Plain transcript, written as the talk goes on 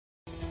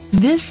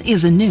This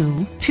is a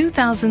new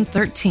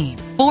 2013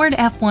 Ford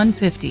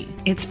F-150.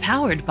 It's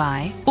powered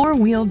by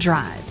four-wheel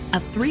drive, a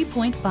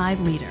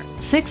 3.5-liter,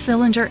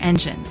 six-cylinder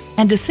engine,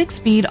 and a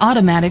six-speed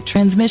automatic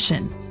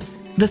transmission.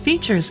 The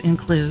features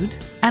include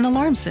an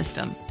alarm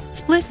system,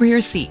 split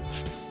rear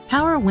seats,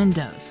 power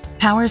windows,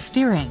 power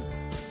steering.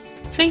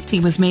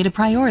 Safety was made a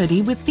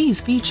priority with these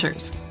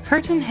features: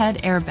 curtain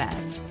head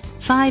airbags,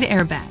 side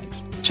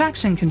airbags,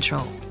 traction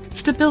control,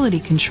 stability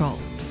control,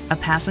 a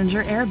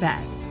passenger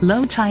airbag,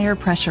 low tire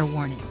pressure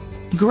warning.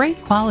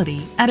 Great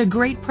quality at a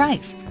great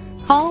price.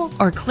 Call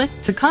or click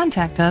to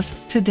contact us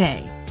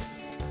today.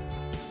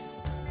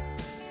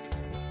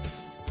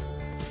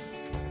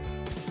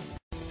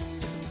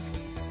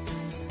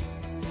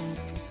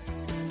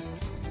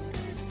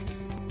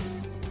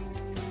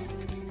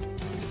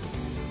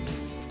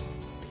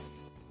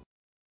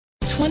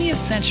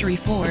 Twentieth Century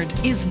Ford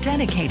is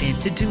dedicated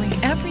to doing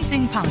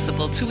everything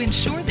possible to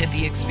ensure that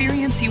the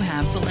experience you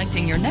have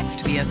selecting your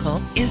next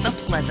vehicle is a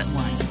pleasant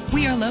one.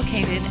 We are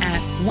located at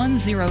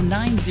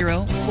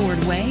 1090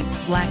 Ford Way,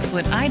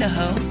 Blackfoot,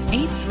 Idaho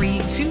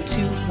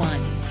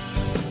 83221.